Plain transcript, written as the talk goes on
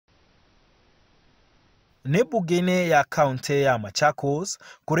Nĩ mbunge-inĩ ya kaunti ya Machakos,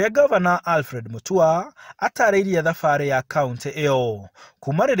 kũrĩa Ngabana Alfred Mutua atarĩirie thabarĩ ya kaunti ĩyo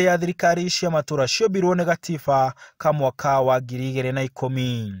kuma rĩrĩa thirikari cia matũra ciombirwo nĩ gatiba ka mwaka wa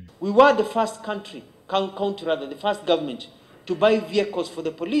 2010. We were the first the first government to buy vehicles for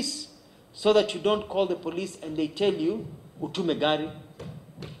the police so that you don't call the police and they tell you utume gari.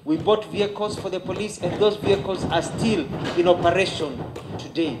 We bought vehicles for the police and those vehicles are still in operation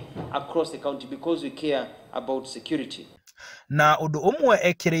today across the county because we care about security. Na ũndũ ũmwe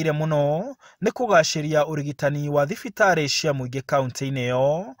ekĩrĩire mũno nĩ kũgacĩria ũrigitani wa thibitarĩ cia mũingĩ kaunti-inĩ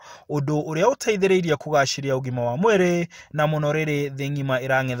ĩyo, ũndũ ũrĩa ũteithĩrĩirie kũgacĩria ũgima wa mwĩrĩ na mũno rĩrĩ thĩ ng'ima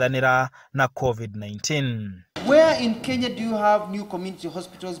ĩrang'ethanĩra na COVID-19. Where in Kenya do you have new community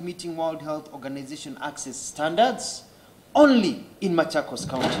hospitals meeting World Health Organization access standards? Only in Machakos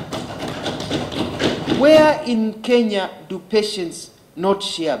County. Where in Kenya do patients not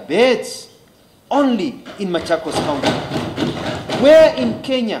share beds? Only in Machakos County. Where in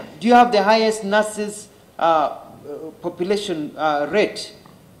Kenya do you have the highest nurses population rate?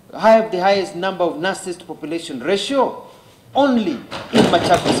 Have the highest number of nurses to population ratio? Only in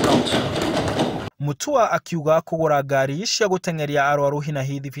Machakos County. Mutua akiuga kũgũra ngari cia gũteng'eria arwaru hina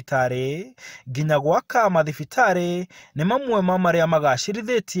hi thibitarĩ nginya gwaka mathibitarĩ nĩ mamwe ma marĩa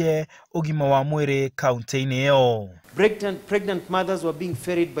magacĩrithĩtie ũgima wa mwĩrĩ kaunti-inĩ ĩyo. Pregnant mothers were being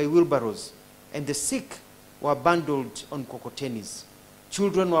ferried by wheelbarrows and the sick were bundled on kokotenis.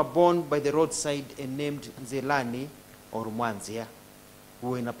 Children were born by the roadside and named Nzelani or Mwanzia, who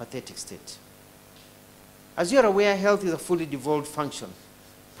were in a pathetic state. As you are aware, health is a fully devolved function.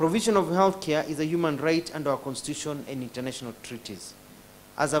 Provision of health care is a human right under our constitution and international treaties.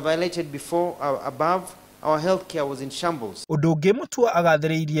 As I violated above, our health care was in shambles. Ũndũ ũngĩ Mutua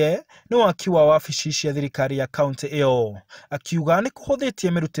agathĩrĩirie nĩ waki wa wabici cia thirikari ya kaunti ĩyo, akiuga nĩ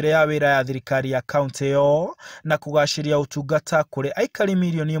kũhũthĩtie mĩrutĩre ya wĩra ya thirikari ya kaunti ĩyo na kũgacĩria ũtungata kũrĩ aikari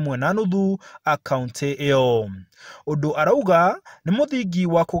milioni 1.5 a kaunti ĩyo. Ũndũ arauga nĩ mũthingi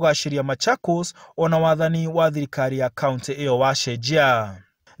wa kũgacĩria Machakos ona wathani wa thirikari ya kaunti ĩyo wacenjia.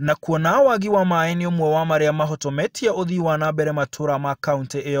 Na kuona wagi wa maĩ nĩ ũmwe wa marĩa mahotometie ũthii wa na mbere matũra ma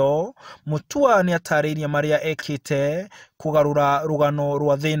kaunti ĩyo, Mutua nĩ atarĩirie marĩa ekĩte kũgarũra rũgano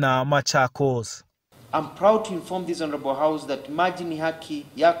rwa thĩna Machakos. I'm proud to inform this Honorable House that Maji ni Haki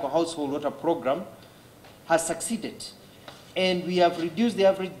Yako Household Water Program has succeeded, and we have reduced the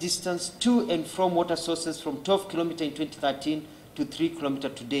average distance to and from water sources from 12 km in 2013 to 3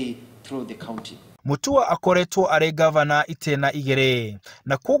 km today through the county. Mutua akoretwo arĩ Ngabana itena 2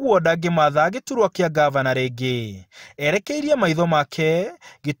 na koguo ndangĩmatha gĩturwa kĩa Ngabana rĩngĩ. Erekeirie maitho make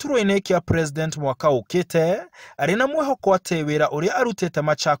gĩturwa-inĩ kĩa president mwaka ũkĩte, arĩ na mwĩhoko atĩ wĩra ũrĩa arutĩte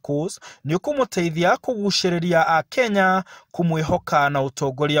Machakos nĩ ũkũmũteithia kũgucĩrĩria a Kenya kũmwĩhoka na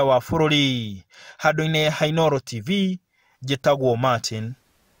ũtongoria wa bũrũri. Handũ-inĩ ha Inooro TV, njĩtagwo Martin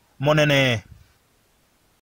Monene.